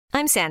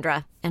I'm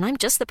Sandra, and I'm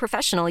just the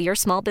professional your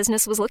small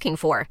business was looking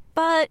for.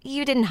 But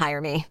you didn't hire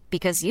me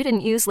because you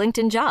didn't use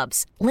LinkedIn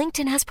Jobs.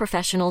 LinkedIn has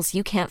professionals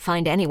you can't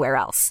find anywhere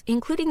else,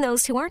 including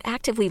those who aren't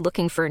actively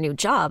looking for a new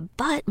job,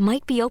 but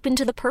might be open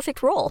to the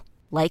perfect role,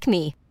 like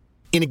me.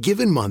 In a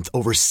given month,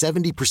 over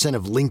 70%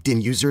 of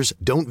LinkedIn users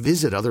don't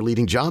visit other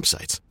leading job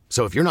sites.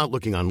 So if you're not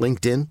looking on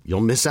LinkedIn,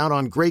 you'll miss out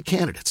on great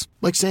candidates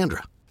like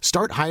Sandra.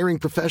 Start hiring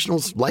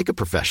professionals like a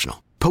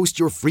professional. Post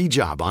your free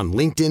job on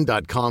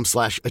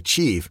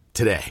linkedin.com/achieve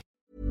today.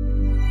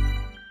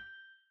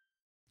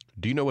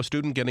 Do you know a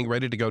student getting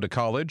ready to go to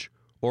college?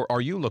 Or are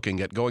you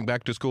looking at going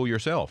back to school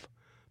yourself?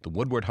 The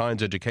Woodward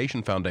Hines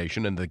Education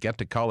Foundation and the Get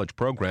to College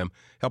program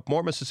help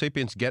more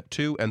Mississippians get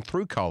to and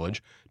through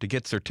college to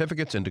get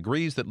certificates and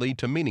degrees that lead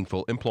to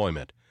meaningful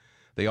employment.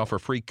 They offer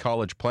free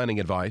college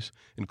planning advice,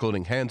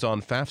 including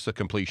hands-on FAFSA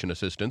completion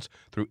assistance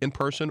through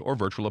in-person or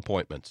virtual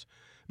appointments.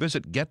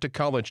 Visit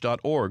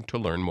gettocollege.org to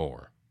learn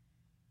more.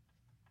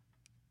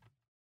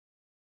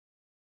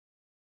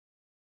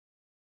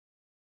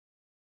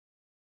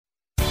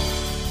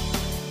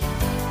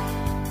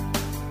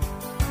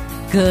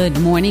 Good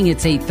morning.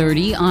 It's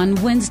 8:30 on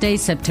Wednesday,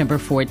 September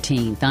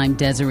 14th. I'm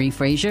Desiree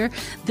Frazier.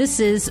 This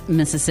is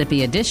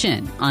Mississippi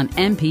Edition on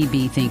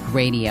MPB Think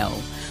Radio.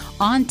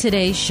 On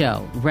today's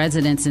show,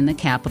 residents in the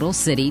capital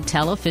city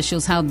tell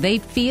officials how they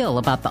feel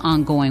about the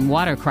ongoing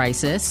water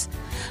crisis,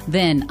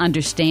 then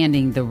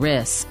understanding the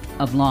risk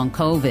of long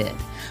COVID,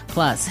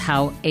 plus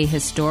how a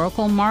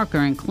historical marker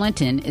in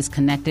Clinton is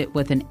connected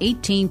with an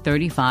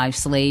 1835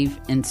 slave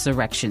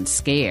insurrection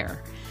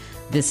scare.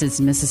 This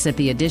is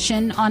Mississippi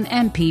Edition on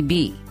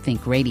MPB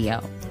Think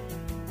Radio.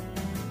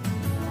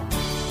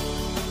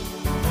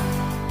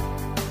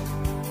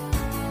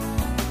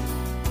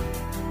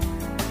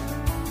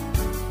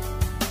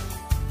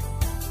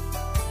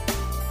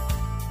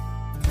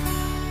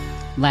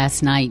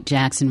 Last night,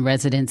 Jackson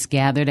residents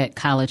gathered at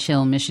College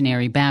Hill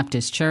Missionary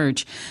Baptist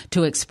Church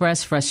to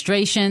express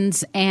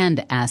frustrations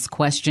and ask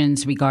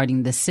questions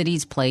regarding the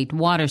city's plagued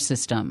water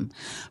system.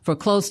 For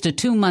close to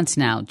 2 months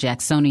now,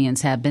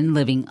 Jacksonians have been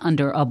living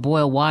under a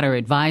boil water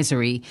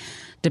advisory,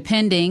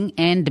 depending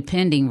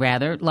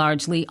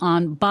largely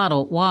on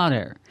bottled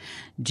water.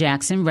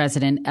 Jackson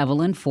resident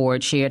Evelyn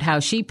Ford shared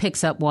how she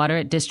picks up water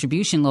at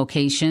distribution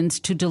locations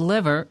to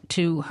deliver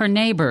to her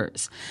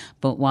neighbors.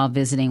 But while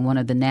visiting one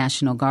of the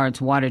National Guard's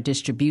water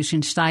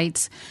distribution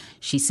sites,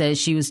 she says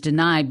she was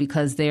denied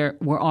because there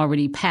were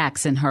already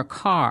packs in her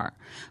car.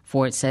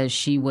 Ford says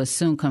she was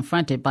soon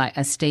confronted by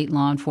a state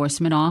law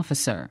enforcement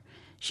officer.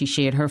 She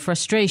shared her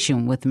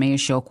frustration with Mayor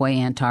Chokwe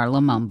Antar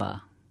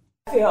Lumumba.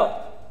 I felt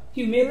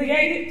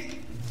humiliated.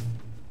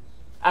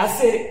 I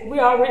said,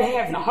 we're already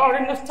having a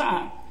hard enough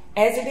time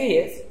as it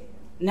is.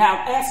 Now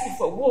I'm asking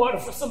for water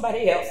for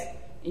somebody else,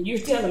 and you're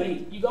telling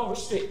me you're going to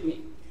restrict me.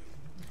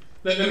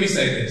 Let me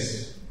say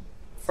this.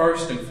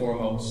 First and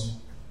foremost,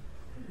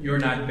 you're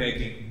not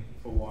begging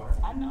for water.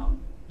 I know.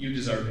 You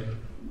deserve it,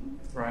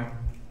 right?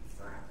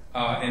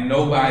 And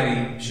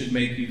nobody should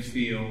make you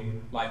feel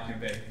like you're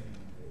begging.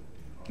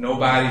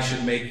 Nobody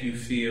should make you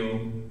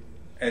feel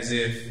as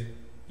if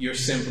you're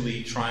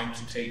simply trying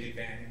to take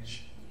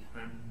advantage.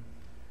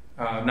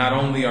 Right? Not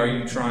only are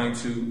you trying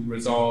to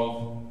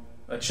resolve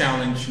a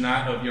challenge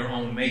not of your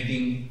own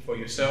making for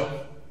yourself,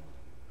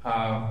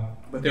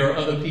 but there are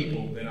other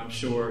people that I'm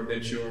sure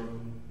that you're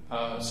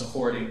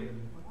supporting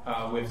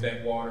with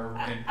that water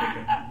and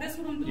picking. That's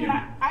what I'm doing.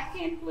 Yeah. I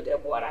can't put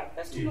that water out.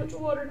 That's too much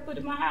water to put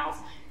in my house.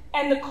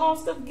 And the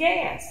cost of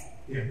gas.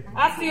 Yeah.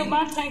 I filled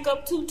my tank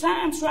up 2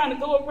 times trying to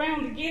go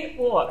around to get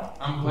water.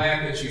 I'm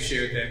glad that you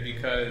shared that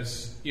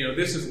because,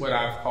 this is what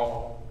I've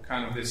called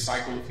kind of this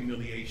cycle of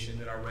humiliation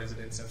that our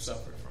residents have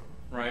suffered from,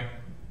 right?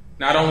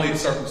 Not only the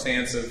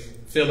circumstance of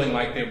feeling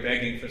like they're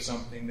begging for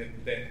something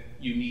that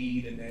you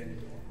need and that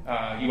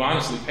you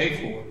honestly pay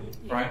for,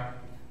 right?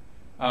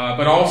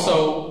 But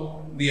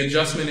also the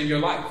adjustment in your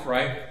life,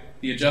 right?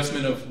 The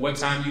adjustment of what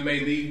time you may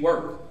leave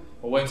work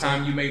or what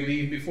time you may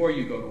leave before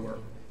you go to work.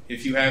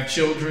 If you have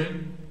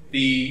children,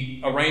 the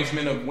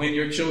arrangement of when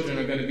your children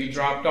are going to be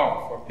dropped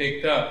off or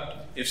picked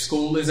up. If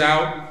school is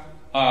out,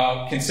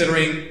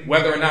 considering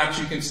whether or not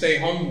you can stay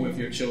home with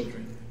your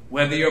children,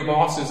 whether your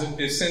boss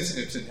is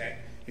sensitive to that.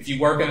 If you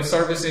work in a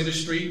service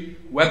industry,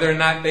 whether or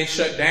not they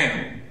shut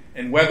down,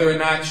 and whether or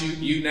not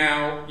you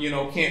now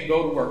can't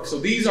go to work. So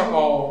these are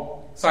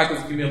all cycles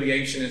of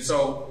humiliation, and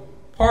so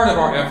part of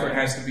our effort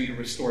has to be to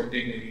restore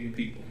dignity to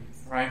people,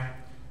 right?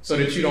 So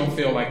that you don't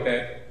feel like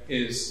that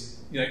is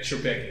that you're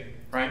begging,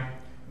 right?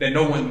 That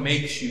no one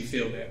makes you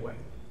feel that way.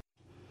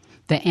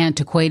 The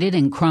antiquated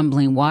and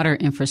crumbling water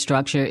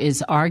infrastructure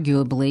is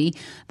arguably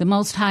the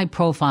most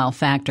high-profile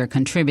factor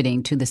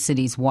contributing to the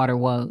city's water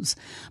woes.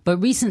 But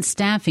recent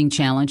staffing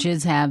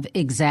challenges have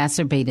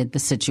exacerbated the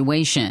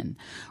situation.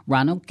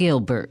 Ronald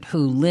Gilbert,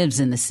 who lives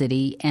in the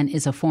city and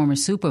is a former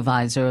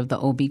supervisor of the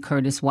O.B.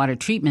 Curtis Water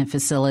Treatment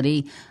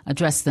Facility,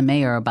 addressed the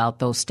mayor about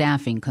those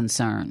staffing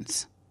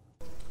concerns.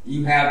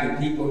 You have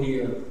the people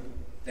here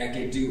that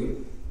can do it,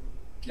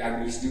 like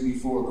we used to do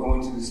before,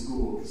 going to the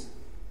schools.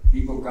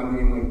 People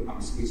coming in with,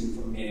 I'm switching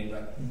from men,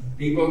 but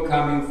people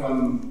coming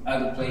from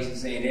other places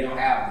saying they don't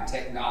have the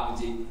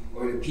technology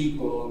or the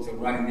people to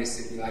run in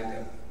Mississippi, like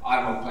the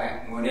auto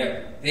plant and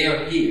whatever. They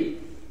are here.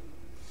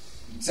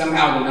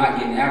 Somehow they're not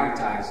getting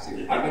advertised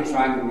to. I've been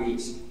trying to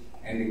reach,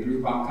 and the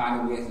group I'm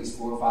kind of with is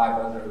 4 or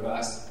 5 other of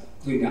us,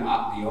 including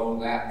the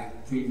old the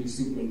previous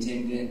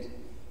superintendent,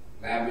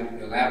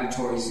 the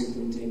laboratory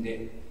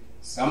superintendent.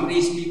 Some of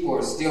these people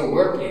are still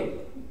working.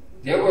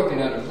 They're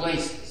working other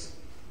places.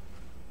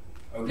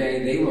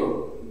 Okay, they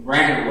were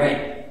ran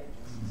away.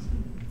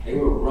 They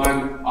were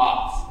run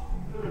off.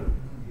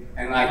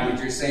 And like what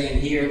you're saying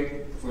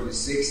here, for the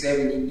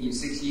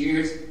 6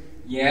 years,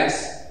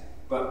 yes,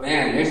 but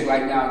man, there's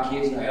right now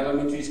kids in our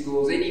elementary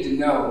schools, they need to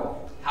know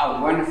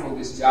how wonderful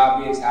this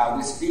job is, how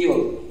this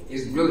field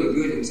is really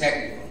good and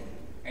technical.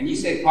 And you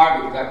said part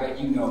of it because I bet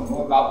you know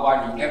more about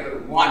water than you ever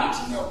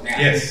wanted to know now.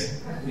 Yes.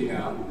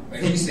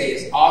 But you say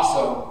it's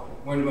also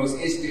one of the most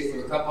interesting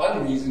for a couple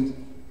other reasons,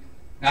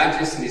 not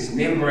just in its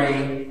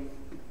membrane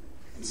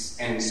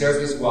and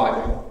surface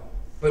water,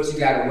 but you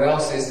got a well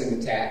system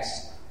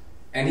attached.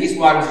 And these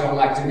waters don't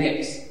like to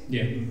mix.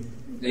 Yeah.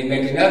 They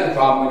make another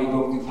problem when they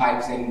go through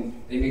pipes,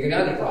 and they make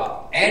another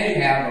problem. And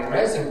you have a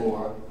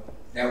reservoir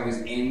that was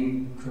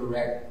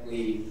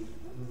incorrectly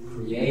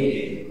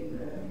created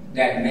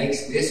that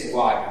makes this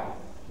water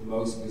the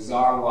most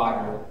bizarre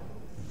water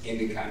in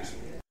the country.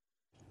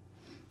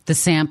 The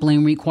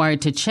sampling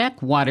required to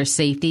check water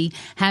safety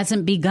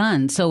hasn't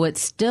begun, so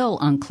it's still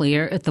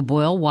unclear if the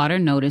boil water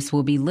notice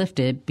will be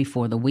lifted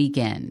before the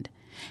weekend.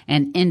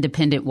 An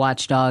independent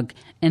watchdog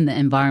in the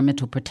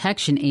Environmental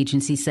Protection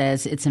Agency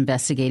says it's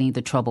investigating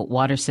the troubled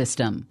water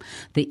system.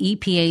 The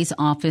EPA's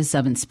Office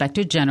of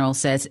Inspector General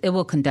says it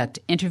will conduct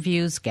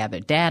interviews, gather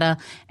data,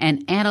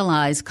 and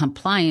analyze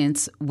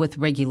compliance with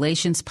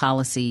regulations,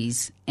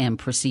 policies, and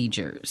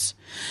procedures.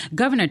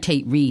 Governor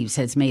Tate Reeves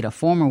has made a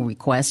formal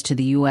request to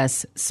the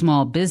U.S.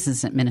 Small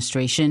Business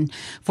Administration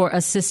for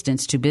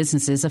assistance to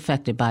businesses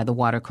affected by the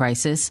water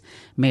crisis.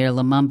 Mayor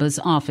Lumumba's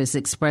office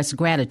expressed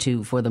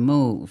gratitude for the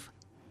move.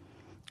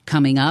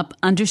 Coming up,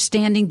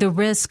 understanding the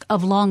risk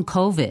of long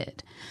COVID.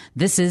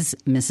 This is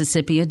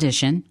Mississippi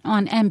Edition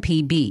on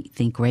MPB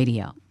Think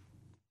Radio.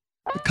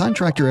 Did a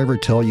contractor ever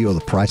tell you the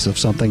price of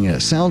something and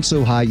it sounds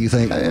so high you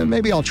think,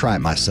 maybe I'll try it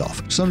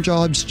myself? Some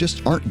jobs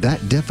just aren't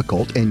that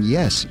difficult, and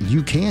yes,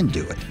 you can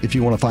do it. If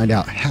you want to find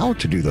out how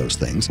to do those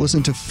things,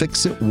 listen to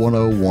Fix It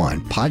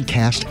 101,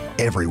 podcast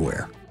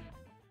everywhere.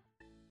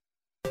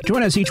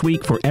 Join us each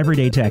week for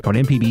Everyday Tech on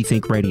MPB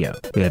Think Radio.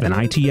 We have an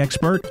IT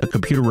expert, a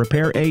computer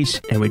repair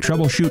ace, and we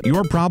troubleshoot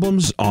your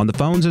problems on the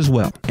phones as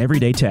well.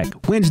 Everyday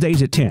Tech,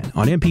 Wednesdays at 10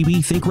 on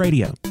MPB Think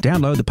Radio.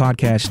 Download the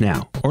podcast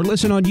now or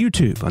listen on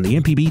YouTube on the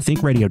MPB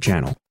Think Radio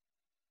channel.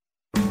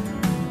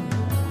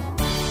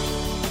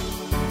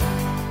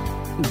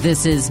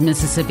 This is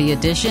Mississippi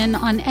Edition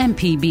on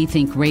MPB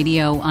Think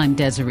Radio. I'm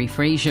Desiree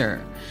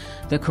Frazier.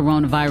 The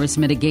coronavirus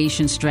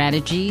mitigation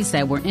strategies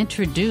that were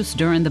introduced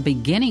during the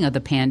beginning of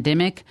the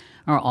pandemic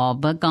are all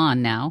but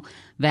gone now.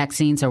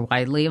 Vaccines are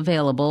widely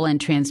available, and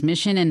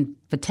transmission and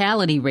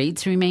fatality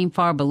rates remain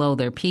far below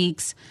their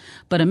peaks.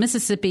 But a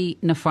Mississippi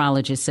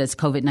nephrologist says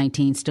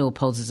COVID-19 still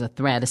poses a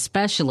threat,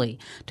 especially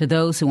to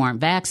those who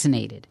aren't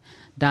vaccinated.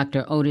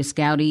 Dr. Otis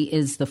Gowdy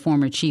is the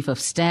former chief of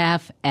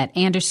staff at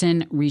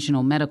Anderson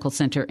Regional Medical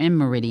Center in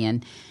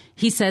Meridian.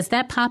 He says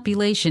that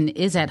population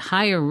is at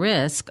higher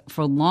risk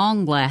for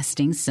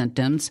long-lasting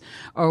symptoms,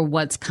 or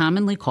what's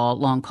commonly called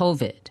long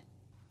COVID.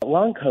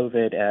 Long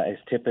COVID is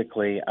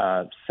typically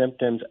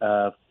symptoms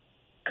of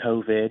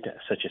COVID,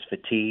 such as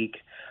fatigue,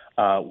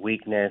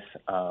 weakness,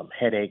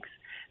 headaches,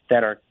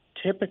 that are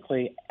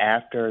typically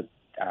after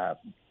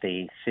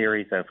the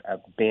series of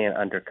being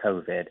under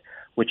COVID,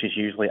 which is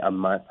usually a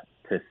month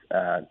to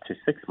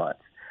 6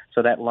 months.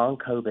 So that long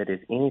COVID is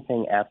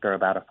anything after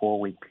about a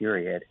 4-week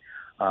period.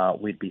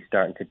 We'd be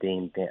starting to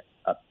deem that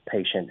a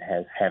patient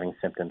as having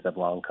symptoms of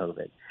long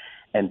COVID.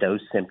 And those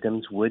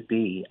symptoms would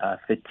be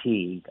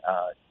fatigue,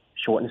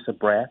 shortness of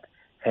breath,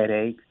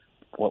 headache,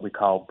 what we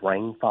call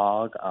brain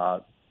fog,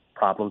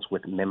 problems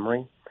with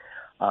memory,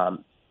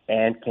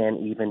 and can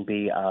even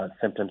be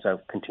symptoms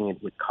of continued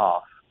with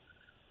cough,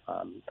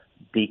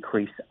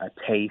 decrease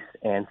taste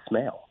and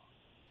smell.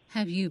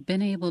 Have you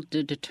been able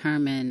to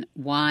determine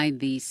why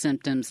these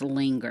symptoms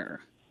linger?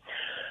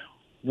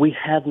 We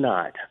have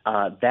not.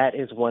 That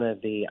is one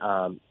of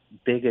the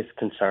biggest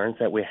concerns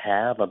that we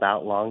have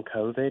about long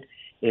COVID,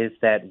 is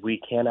that we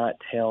cannot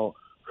tell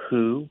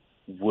who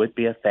would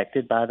be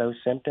affected by those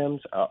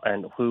symptoms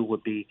and who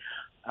would be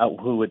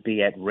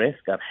at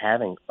risk of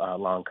having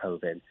long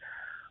COVID.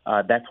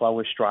 That's why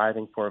we're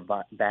striving for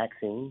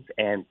vaccines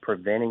and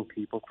preventing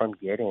people from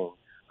getting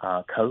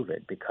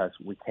COVID, because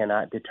we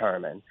cannot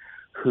determine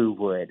who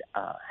would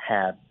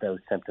have those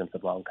symptoms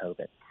of long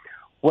COVID.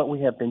 What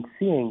we have been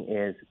seeing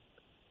is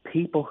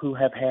people who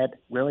have had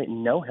really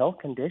no health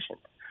conditions,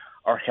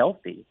 are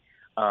healthy,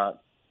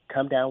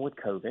 come down with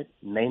COVID,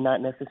 may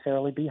not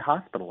necessarily be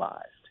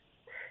hospitalized,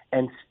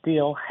 and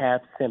still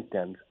have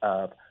symptoms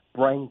of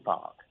brain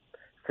fog,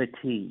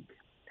 fatigue,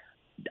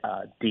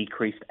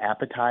 decreased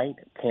appetite,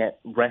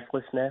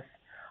 restlessness,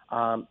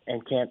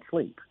 and can't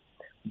sleep.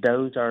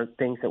 Those are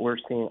things that we're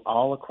seeing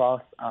all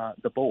across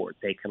the board.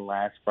 They can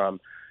last from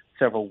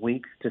several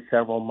weeks to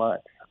several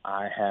months.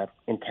 I have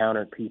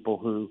encountered people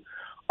who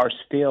are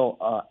still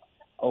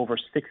over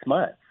 6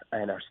 months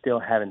and are still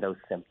having those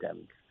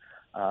symptoms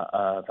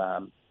of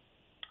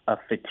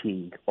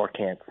fatigue or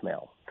can't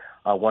smell.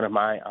 One of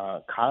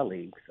my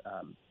colleagues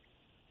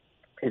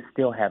is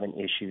still having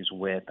issues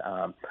with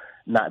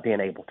not being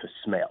able to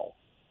smell,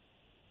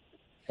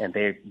 and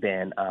they've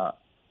been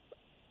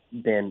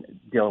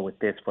dealing with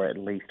this for at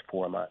least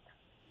 4 months.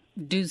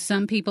 Do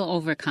some people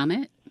overcome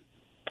it?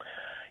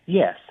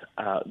 Yes,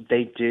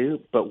 they do,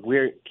 but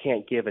we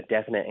can't give a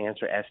definite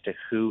answer as to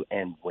who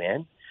and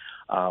when.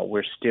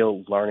 We're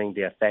still learning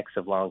the effects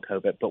of long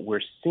COVID, but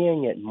we're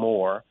seeing it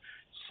more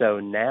so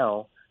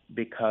now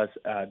because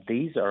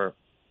these are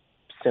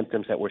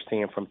symptoms that we're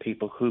seeing from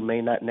people who may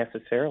not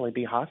necessarily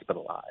be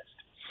hospitalized.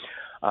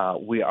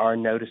 We are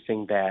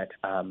noticing that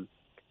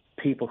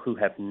people who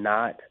have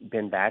not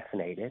been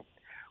vaccinated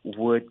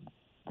would,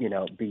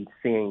 be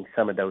seeing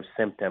some of those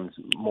symptoms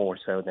more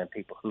so than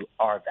people who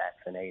are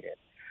vaccinated.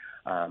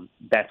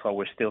 That's why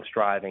we're still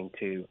striving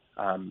to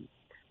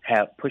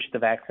push the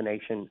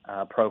vaccination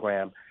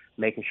program,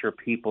 making sure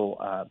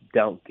people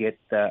don't get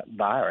the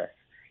virus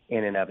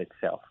in and of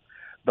itself.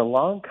 The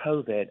long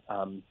COVID,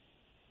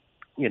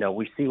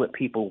 we see with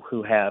people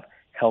who have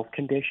health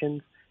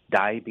conditions,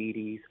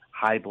 diabetes,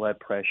 high blood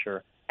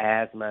pressure,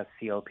 asthma,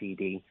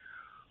 COPD.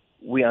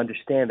 We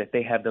understand that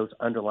they have those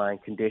underlying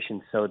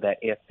conditions so that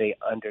if they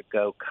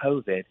undergo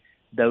COVID,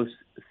 those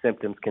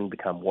symptoms can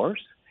become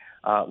worse,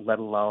 let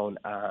alone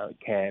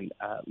can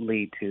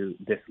lead to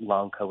this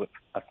long COVID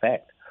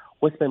effect.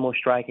 What's been more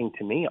striking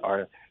to me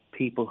are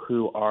people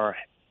who are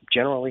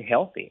generally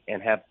healthy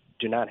and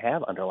do not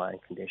have underlying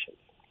conditions.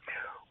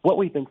 What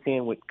we've been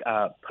seeing with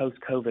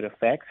post-COVID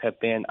effects have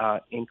been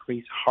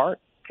increased heart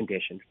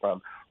conditions,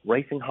 from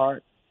racing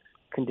heart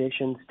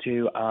conditions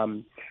to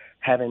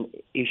having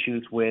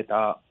issues with,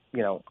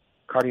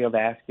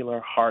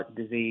 cardiovascular, heart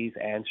disease,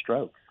 and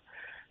strokes.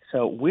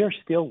 So we're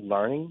still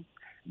learning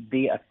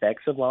the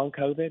effects of long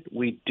COVID.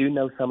 We do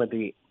know some of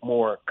the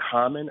more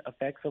common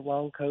effects of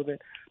long COVID,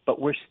 but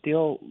we're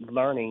still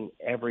learning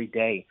every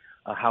day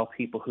how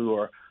people who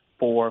are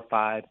 4,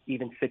 5,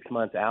 even 6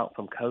 months out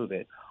from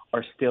COVID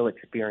are still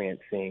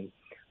experiencing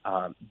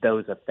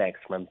those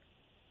effects from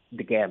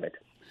the gamut.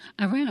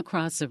 I ran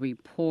across a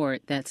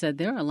report that said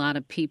there are a lot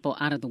of people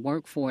out of the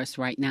workforce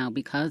right now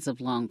because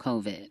of long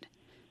COVID.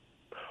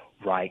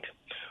 Right.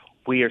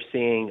 We are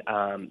seeing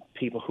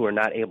people who are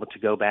not able to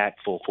go back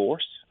full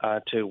force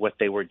to what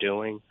they were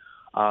doing,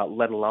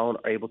 let alone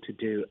are able to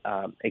do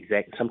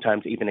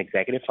sometimes even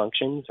executive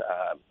functions,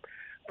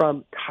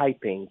 from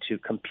typing to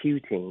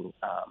computing,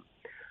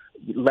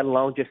 let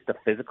alone just the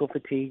physical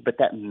fatigue, but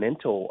that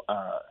mental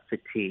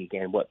fatigue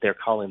and what they're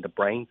calling the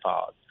brain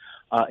fog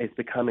is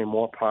becoming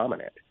more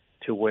prominent,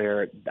 to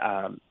where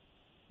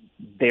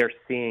they're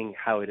seeing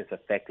how it is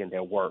affecting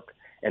their work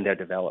and their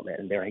development,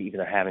 and they're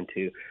either having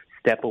to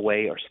step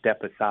away or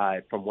step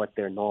aside from what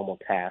their normal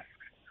tasks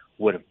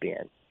would have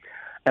been.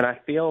 And I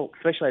feel,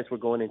 especially as we're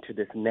going into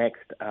this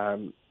next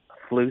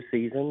flu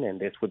season, and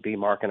this would be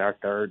marking our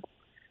third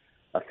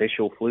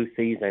official flu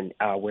season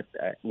with,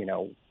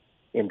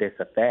 in this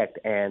effect.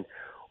 And,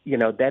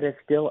 that is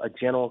still a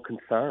general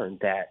concern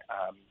that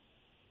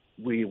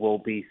we will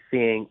be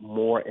seeing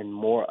more and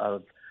more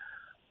of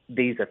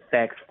these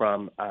effects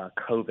from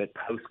COVID,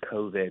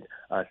 post-COVID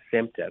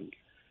symptoms,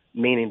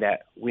 meaning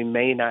that we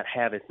may not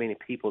have as many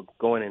people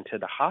going into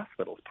the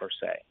hospitals per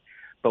se,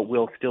 but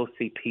we'll still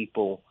see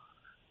people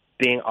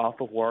being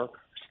off of work,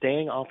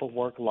 staying off of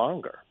work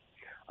longer.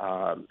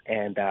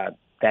 And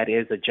that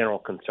is a general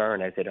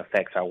concern as it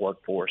affects our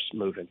workforce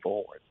moving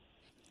forward.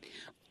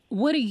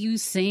 What are you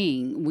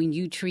seeing when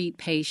you treat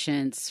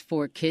patients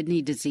for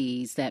kidney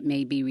disease that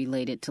may be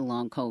related to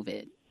long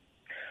COVID?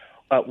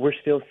 We're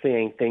still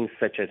seeing things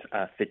such as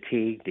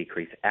fatigue,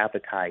 decreased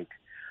appetite,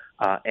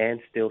 and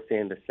still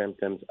seeing the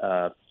symptoms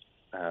of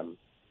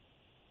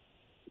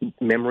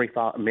memory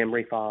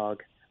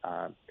fog,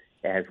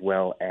 as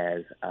well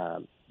as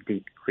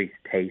decreased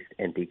taste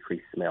and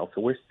decreased smell.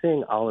 So we're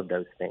seeing all of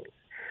those things.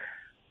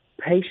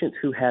 Patients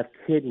who have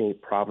kidney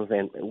problems,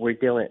 and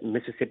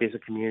Mississippi is a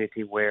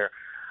community where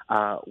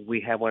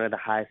we have one of the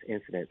highest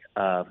incidents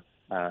of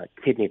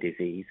kidney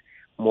disease,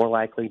 more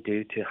likely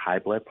due to high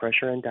blood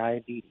pressure and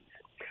diabetes.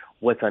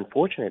 What's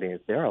unfortunate is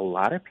there are a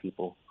lot of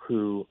people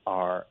who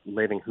are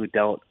living who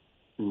don't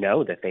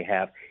know that they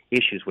have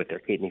issues with their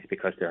kidneys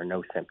because there are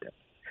no symptoms.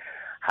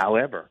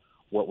 However,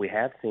 what we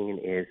have seen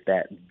is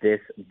that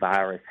this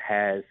virus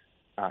has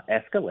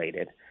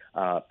escalated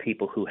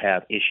people who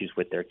have issues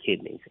with their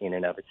kidneys in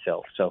and of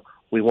itself. So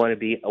we want to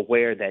be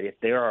aware that if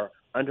there are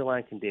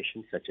underlying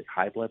conditions such as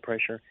high blood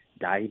pressure,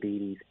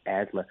 diabetes,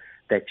 asthma,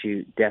 that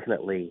you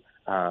definitely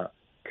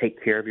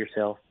take care of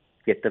yourself,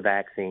 get the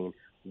vaccine,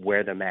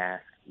 wear the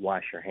mask,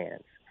 wash your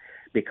hands,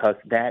 because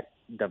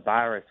the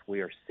virus we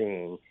are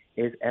seeing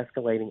is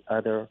escalating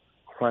other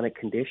chronic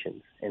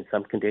conditions and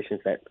some conditions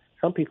that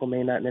some people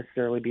may not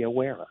necessarily be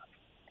aware of.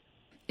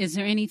 Is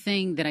there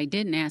anything that I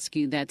didn't ask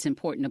you that's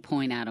important to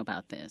point out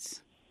about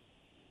this?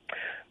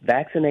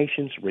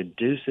 Vaccinations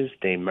reduces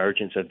the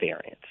emergence of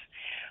variants.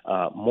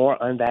 More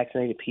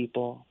unvaccinated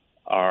people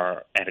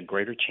are at a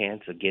greater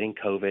chance of getting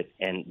COVID,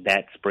 and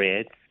that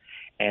spreads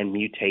and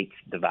mutates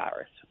the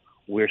virus.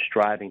 We're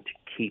striving to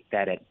keep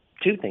that at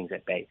two things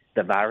at bay: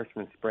 the virus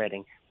from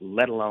spreading,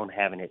 let alone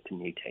having it to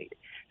mutate.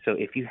 So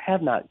if you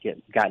have not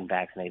gotten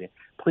vaccinated,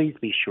 please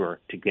be sure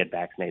to get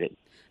vaccinated.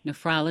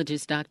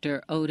 Nephrologist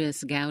Dr.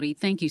 Otis Gowdy,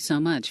 thank you so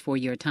much for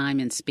your time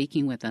and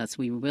speaking with us.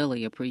 We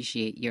really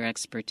appreciate your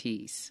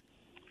expertise.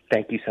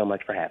 Thank you so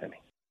much for having me.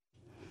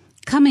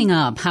 Coming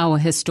up, how a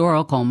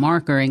historical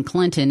marker in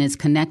Clinton is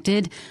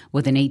connected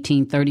with an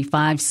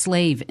 1835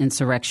 slave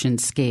insurrection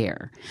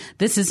scare.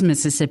 This is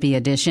Mississippi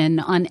Edition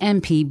on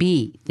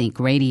MPB Think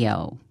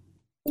Radio.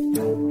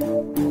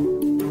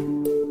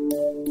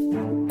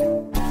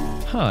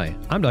 Hi,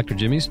 I'm Dr.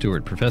 Jimmy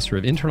Stewart, Professor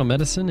of Internal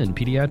Medicine and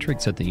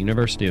Pediatrics at the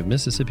University of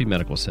Mississippi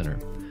Medical Center.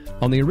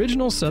 On the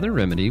original Southern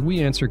Remedy,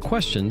 we answer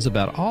questions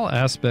about all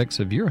aspects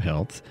of your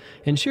health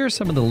and share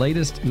some of the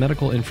latest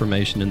medical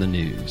information in the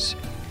news.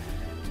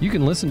 You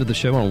can listen to the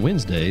show on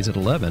Wednesdays at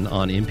 11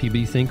 on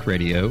MPB Think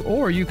Radio,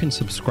 or you can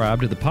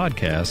subscribe to the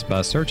podcast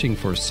by searching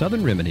for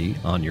Southern Remedy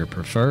on your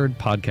preferred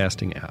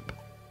podcasting app.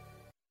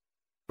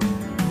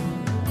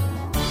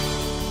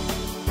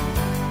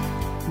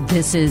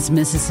 This is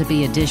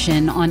Mississippi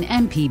Edition on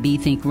MPB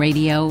Think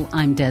Radio.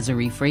 I'm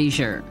Desiree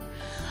Frazier.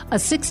 A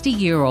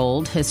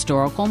 60-year-old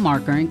historical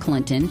marker in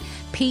Clinton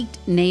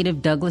piqued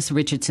native Douglas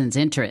Richardson's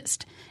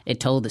interest. It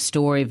told the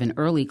story of an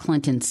early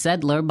Clinton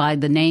settler by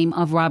the name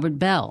of Robert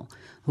Bell,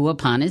 who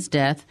upon his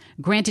death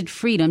granted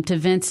freedom to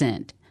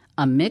Vincent,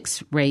 a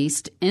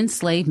mixed-race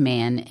enslaved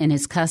man in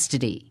his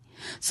custody.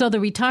 So the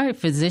retired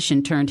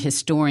physician turned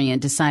historian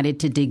decided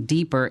to dig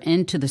deeper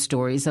into the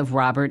stories of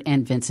Robert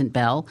and Vincent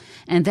Bell,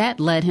 and that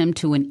led him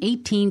to an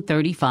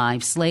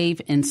 1835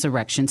 slave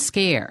insurrection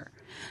scare.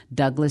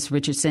 Douglas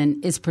Richardson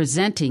is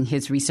presenting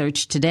his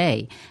research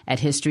today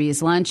at History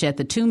is Lunch at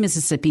the two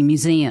Mississippi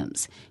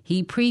museums.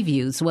 He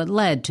previews what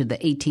led to the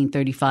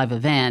 1835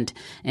 event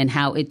and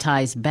how it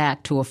ties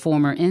back to a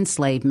former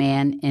enslaved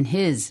man in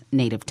his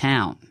native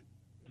town.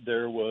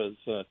 There was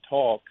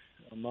talk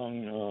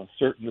among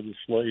certain of the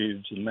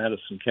slaves in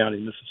Madison County,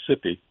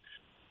 Mississippi,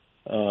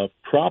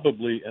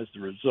 probably as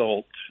the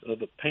result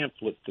of a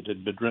pamphlet that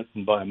had been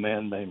written by a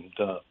man named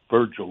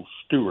Virgil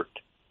Stewart,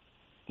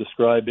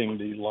 describing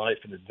the life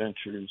and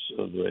adventures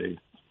of a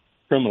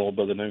criminal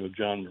by the name of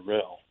John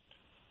Morrell.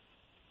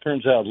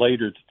 Turns out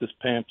later that this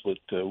pamphlet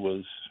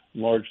was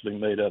largely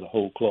made out of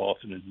whole cloth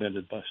and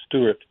invented by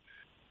Stewart,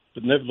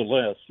 but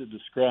nevertheless it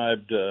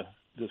described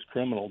this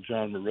criminal,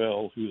 John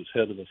Morrell, who was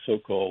head of a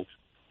so-called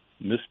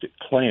Mystic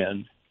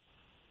Clan,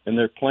 and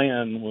their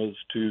plan was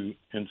to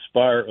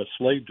inspire a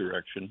slave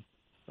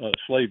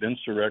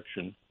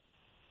insurrection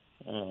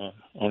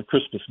on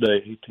Christmas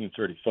Day,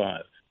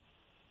 1835.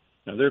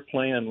 Now, their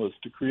plan was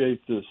to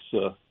create this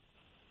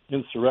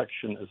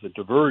insurrection as a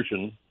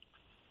diversion,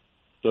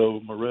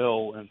 so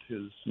Morrell and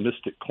his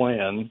Mystic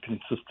Clan,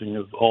 consisting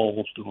of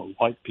all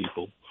white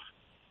people,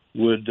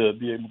 would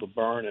be able to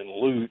burn and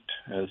loot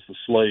as the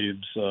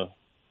slaves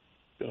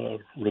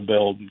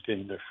rebelled and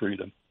gained their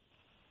freedom.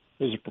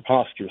 It was a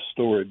preposterous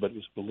story, but it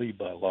was believed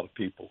by a lot of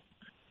people.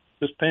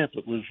 This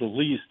pamphlet was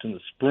released in the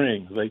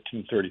spring of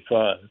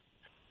 1835,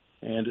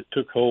 and it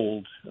took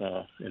hold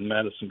in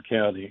Madison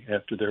County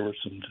after there were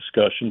some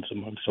discussions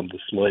among some of the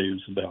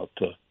slaves about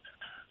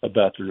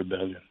the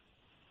rebellion.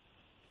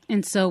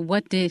 And so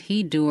what did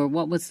he do, or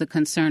what was the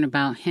concern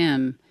about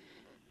him?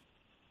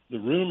 The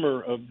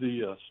rumor of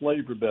the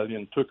slave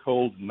rebellion took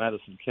hold in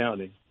Madison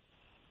County,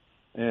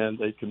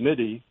 and a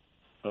committee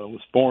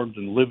was formed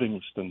in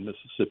Livingston,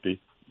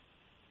 Mississippi,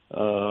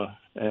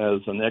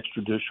 as an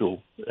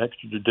extrajudicial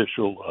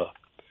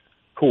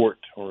court,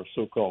 or a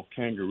so-called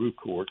kangaroo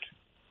court,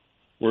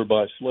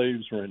 whereby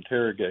slaves were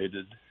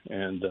interrogated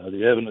and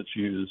the evidence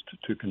used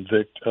to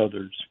convict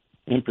others,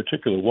 in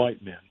particular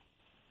white men.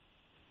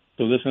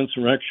 So this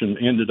insurrection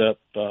ended up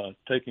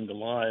taking the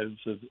lives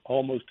of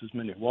almost as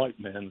many white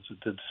men as it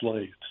did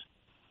slaves.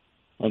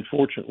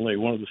 Unfortunately,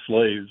 one of the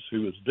slaves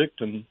who was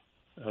victim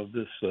of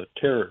this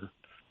terror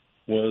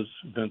was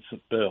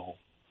Vincent Bell.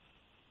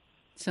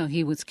 So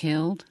he was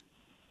killed?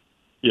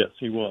 Yes,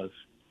 he was.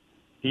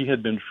 He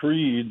had been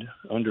freed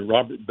under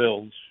Robert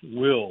Bell's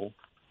will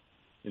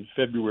in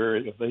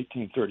February of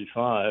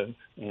 1835,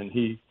 and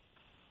he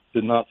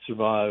did not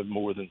survive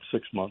more than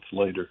 6 months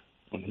later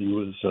when he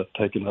was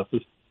taken up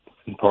as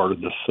part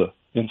of this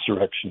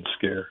insurrection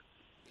scare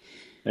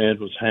and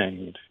was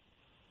hanged.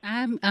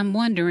 I'm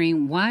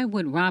wondering, why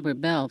would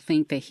Robert Bell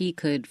think that he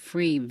could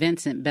free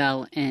Vincent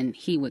Bell and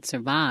he would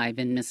survive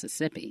in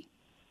Mississippi?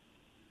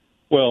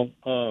 Well,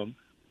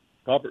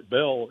 Robert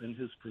Bell, in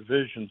his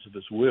provisions of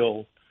his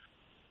will,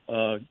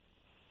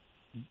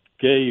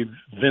 gave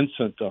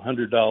Vincent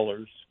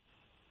 $100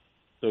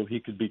 so he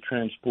could be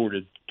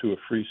transported to a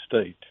free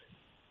state.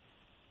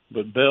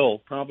 But Bell,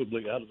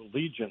 probably out of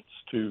allegiance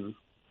to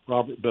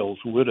Robert Bell's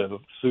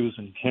widow,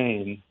 Susan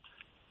Kane,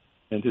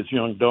 and his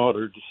young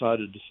daughter,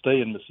 decided to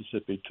stay in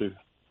Mississippi to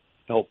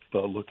help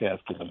look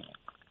after them.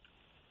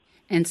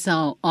 And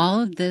so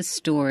all of this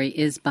story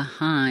is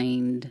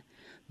behind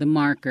the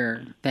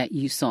marker that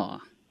you saw.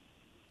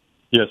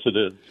 Yes, it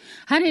is.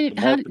 How did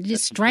it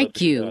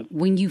strike you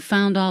when you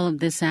found all of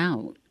this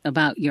out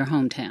about your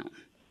hometown?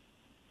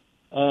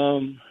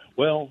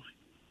 Well,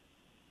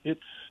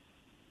 it's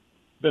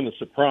been a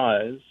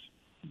surprise,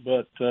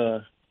 but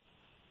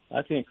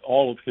I think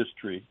all of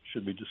history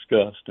should be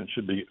discussed and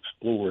should be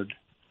explored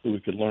so we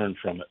could learn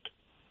from it.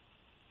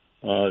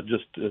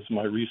 Just as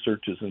my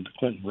researches into the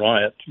Clinton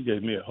riot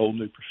gave me a whole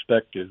new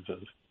perspective of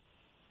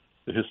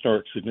the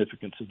historic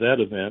significance of that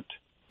event,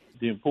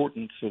 the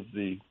importance of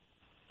the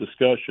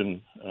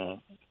discussion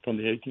from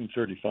the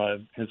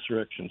 1835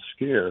 insurrection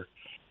scare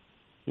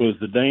was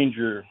the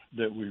danger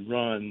that we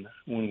run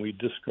when we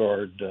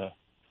discard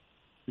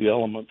the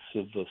elements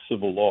of the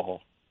civil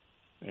law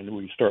and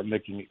we start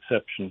making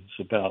exceptions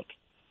about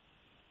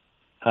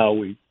how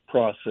we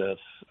process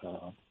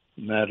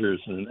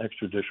matters in an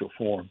extrajudicial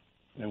form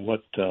and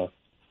what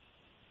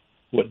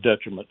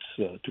detriments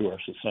to our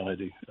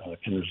society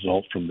can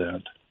result from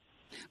that.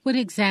 What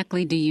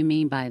exactly do you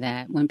mean by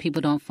that when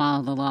people don't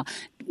follow the law?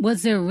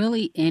 Was there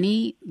really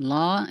any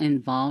law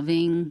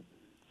involving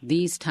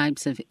these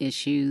types of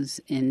issues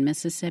in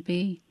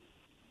Mississippi?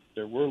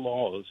 There were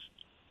laws,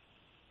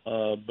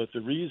 but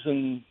the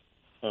reason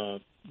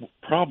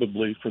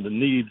probably for the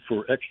need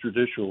for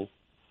extrajudicial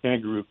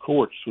kangaroo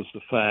courts was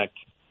the fact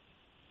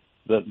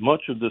that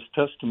much of this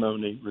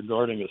testimony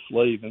regarding a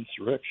slave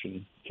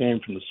insurrection came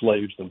from the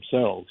slaves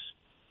themselves.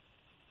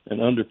 And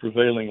under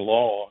prevailing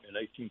law in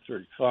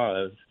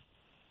 1835,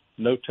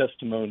 no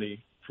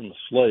testimony from a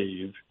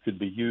slave could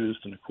be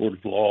used in a court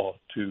of law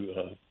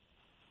to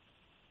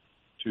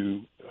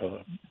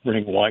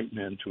bring white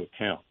men to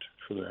account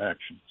for their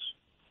actions.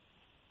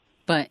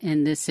 But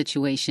in this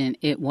situation,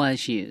 it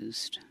was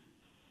used.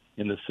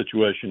 In this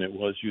situation, it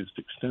was used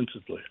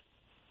extensively.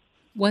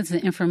 Was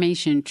the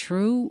information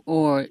true,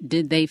 or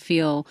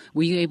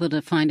were you able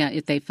to find out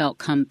if they felt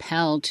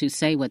compelled to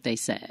say what they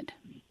said?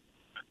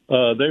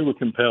 They were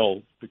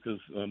compelled because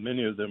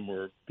many of them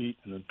were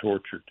beaten and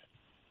tortured.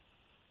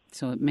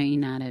 So it may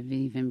not have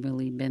even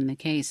really been the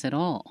case at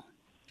all.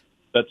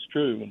 That's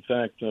true. In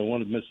fact,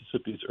 one of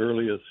Mississippi's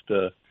earliest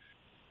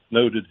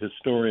noted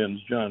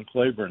historians, John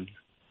Claiborne,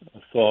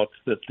 thought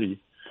that the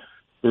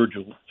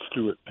Virgil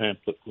Stewart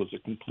pamphlet was a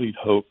complete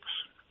hoax.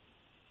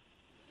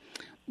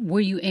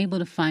 Were you able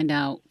to find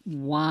out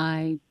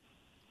why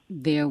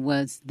there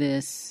was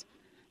this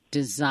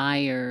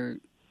desire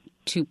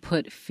to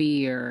put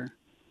fear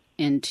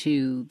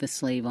into the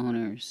slave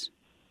owners?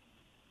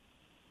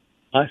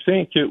 I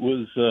think it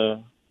was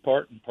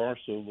part and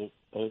parcel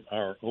of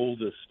our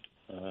oldest,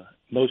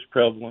 most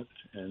prevalent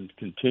and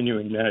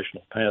continuing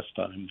national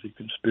pastime, the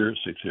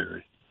conspiracy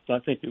theory. I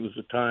think it was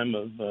a time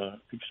of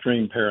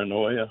extreme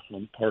paranoia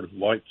on the part of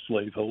white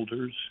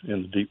slaveholders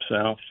in the Deep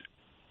South.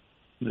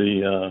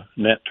 The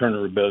Nat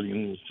Turner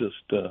Rebellion was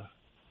just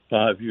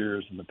 5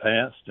 years in the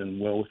past and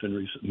well within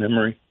recent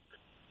memory.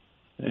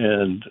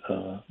 And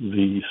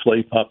the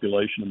slave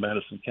population of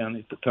Madison County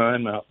at the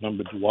time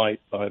outnumbered the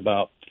white by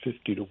about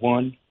 50 to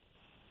 1.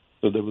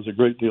 So there was a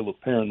great deal of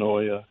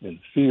paranoia and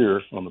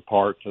fear on the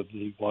part of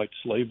the white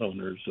slave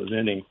owners of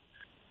any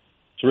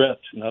threat,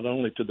 not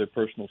only to their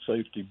personal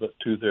safety, but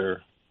to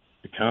their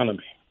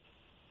economy.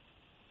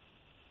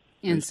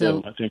 And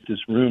so I think these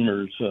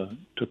rumors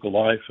took a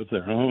life of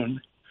their own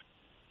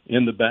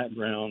in the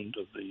background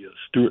of the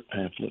Stewart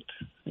pamphlet,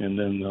 and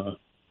then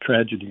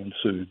tragedy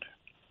ensued.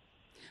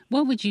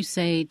 What would you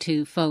say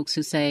to folks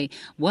who say,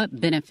 what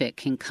benefit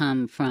can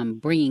come from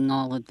bringing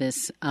all of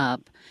this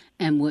up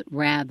and would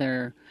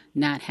rather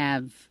not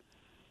have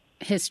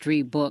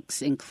history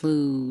books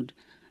include,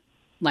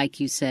 like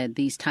you said,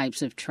 these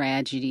types of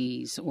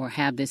tragedies or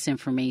have this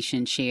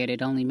information shared?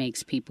 It only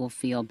makes people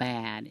feel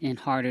bad and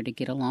harder to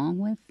get along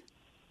with?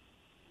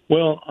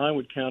 Well, I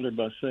would counter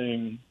by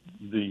saying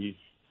the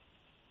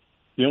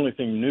only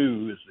thing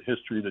new is the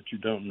history that you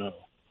don't know.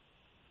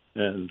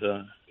 And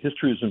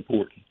history is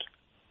important,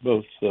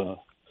 both the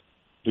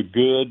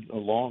good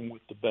along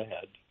with the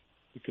bad,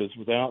 because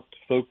without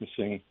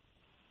focusing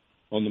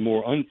on the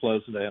more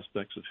unpleasant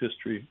aspects of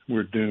history,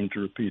 we're doomed to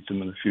repeat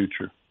them in the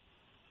future.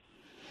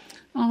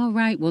 All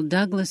right. Well,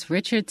 Douglas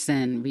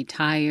Richardson,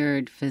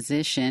 retired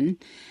physician,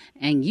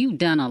 and you've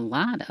done a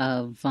lot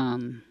of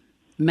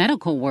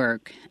medical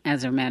work,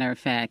 as a matter of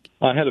fact.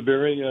 I had a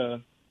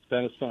very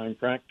satisfying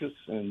practice,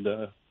 and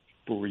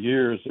for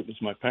years it was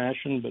my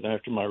passion, but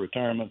after my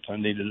retirement I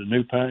needed a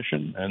new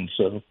passion, and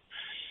so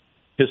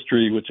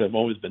history, which I've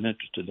always been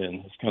interested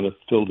in, has kind of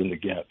filled in the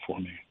gap for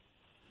me.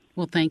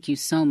 Well, thank you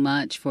so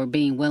much for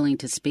being willing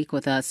to speak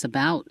with us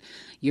about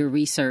your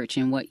research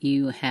and what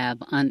you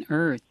have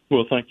unearthed.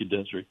 Well, thank you,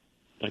 Desiree.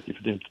 Thank you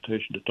for the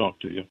invitation to talk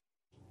to you.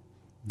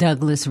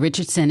 Douglas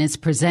Richardson is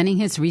presenting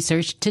his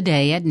research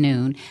today at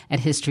noon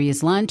at History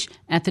is Lunch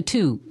at the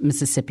two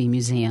Mississippi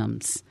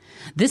museums.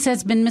 This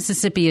has been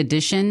Mississippi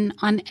Edition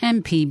on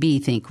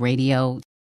MPB Think Radio.